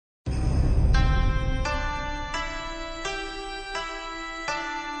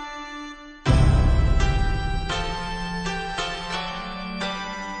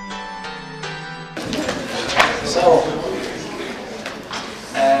So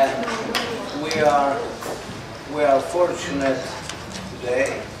we are fortunate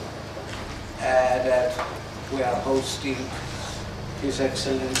today that we are hosting His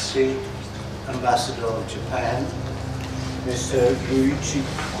Excellency Ambassador of Japan, Mr. Yuichi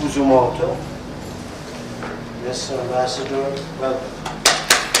Kusumoto. Mr. Ambassador, welcome.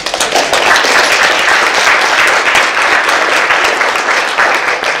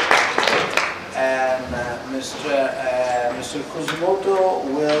 Mr. Kusumoto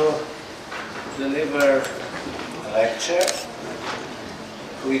will deliver a lecture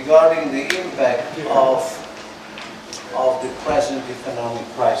regarding the impact of the present economic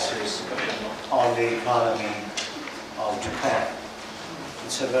crisis on the economy of Japan.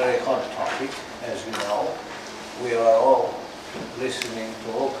 It's a very hot topic, as you know. We are all listening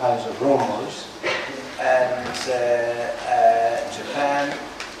to all kinds of rumors, and Japan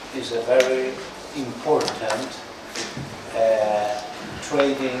is a very important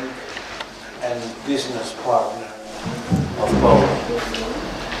trading and business partner of Poland.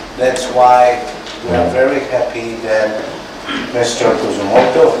 That's why we are very happy that Mr.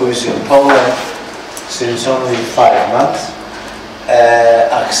 Kusumoto, who is in Poland since only 5 months,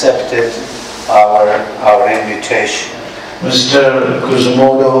 accepted our invitation. Mr.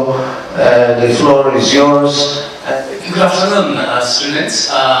 Kusumoto, the floor is yours. Good afternoon, students.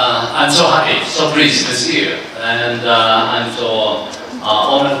 I'm so happy, so pleased to see you, and I'm so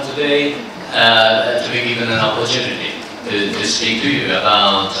honored today to be given an opportunity to speak to you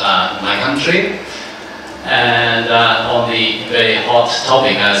about my country and on the very hot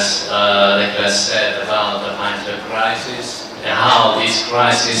topic, as Nicholas said, about the financial crisis and how this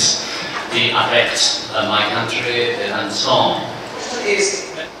crisis affects my country and so on.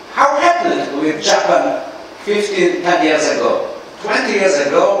 Is how happened with Japan 10 years ago. 20 years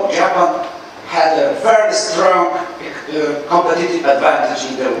ago, Japan had a very strong competitive advantage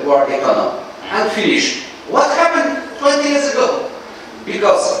in the world economy. Unfinished. What happened 20 years ago?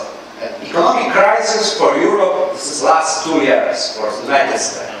 Because economic crisis for Europe, this is last 2 years for the United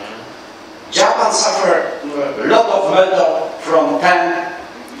States. Japan suffered a lot of meltdown from 10,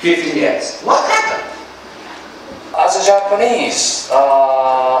 15 years. What happened? As a Japanese,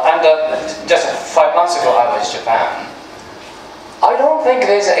 and just 5 months ago I was in Japan, I don't think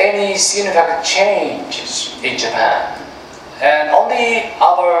there's any significant changes in Japan. And only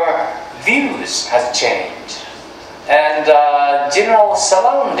our views has changed. And general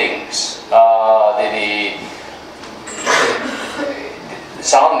surroundings, the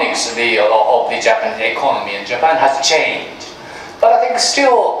surroundings of the Japanese economy in Japan has changed. But I think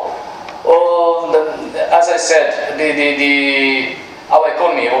still, as I said, our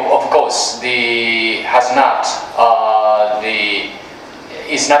economy, of course,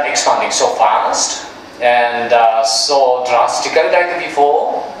 is not expanding so fast and so drastically like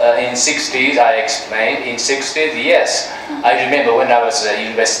before. In 60s, I explained. In 60s, yes, I remember when I was a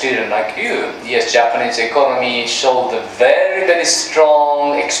university student like you. Yes, Japanese economy showed a very, very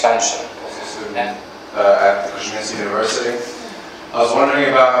strong expansion. At the Kozminski University. I was wondering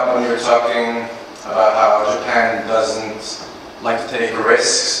about when you were talking about how Japan doesn't like to take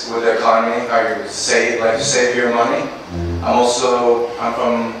risks with the economy, how you like to save your money. I'm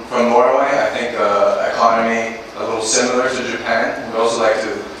from Norway. I think economy a little similar to Japan. We also like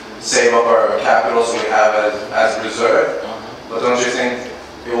to save up our capital so we have as reserve. But don't you think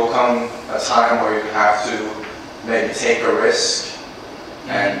it will come a time where you have to maybe take a risk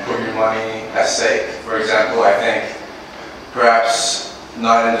and put your money at stake? For example, I think perhaps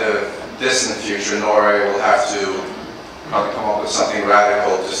not in the distant future, Norway will have to probably come up with something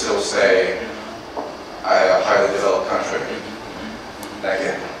radical to still stay a highly developed country. Thank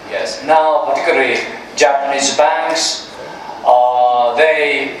you. Yes, now particularly Japanese banks,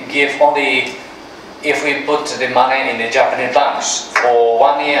 they give only, if we put the money in the Japanese banks for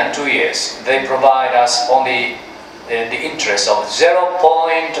 1 year and 2 years, they provide us only the interest of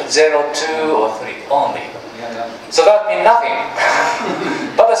 0.02 or 3 only. So that means nothing.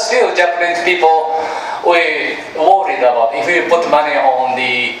 But still, Japanese people, we worried about if we put money on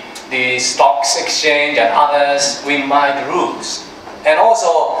the stocks exchange and others, we might lose. And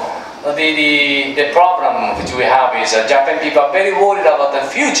also, the problem which we have is that Japanese people are very worried about the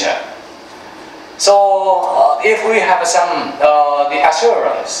future. So if we have some the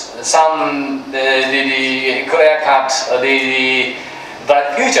assurance, some the clear cut the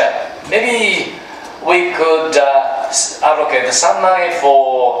bright future, maybe we could allocate some money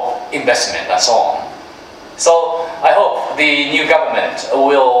for investment and so on. So I hope the new government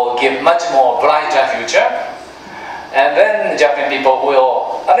will give much more brighter future, and then Japanese people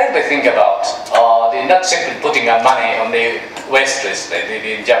will a little bit think about they're not simply putting money on the West list,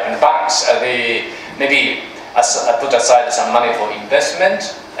 the Japan banks. They maybe put aside some money for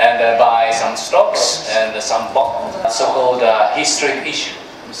investment and buy some stocks and some bonds. So-called historic issue.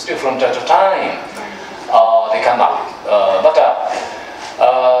 Still from time to time, they come up. But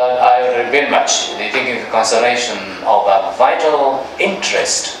I very much think in consideration of a vital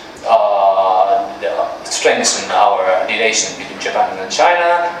interest strengthen our relation between Japan and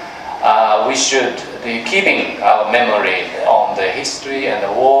China. We should be keeping our memory on the history and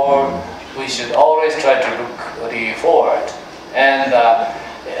the war. We should always try to look forward and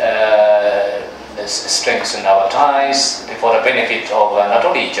strengthen our ties for the benefit of not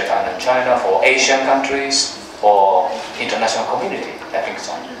only Japan and China, for Asian countries, for international community. I think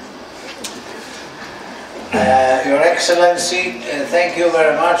so. Your Excellency, thank you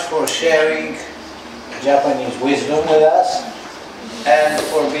very much for sharing Japanese wisdom with us and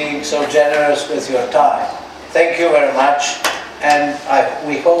for being so generous with your time. Thank you very much, and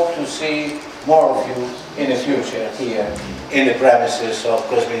we hope to see more of you in the future here in the premises of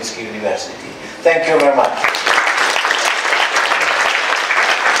Kozminski University. Thank you very much.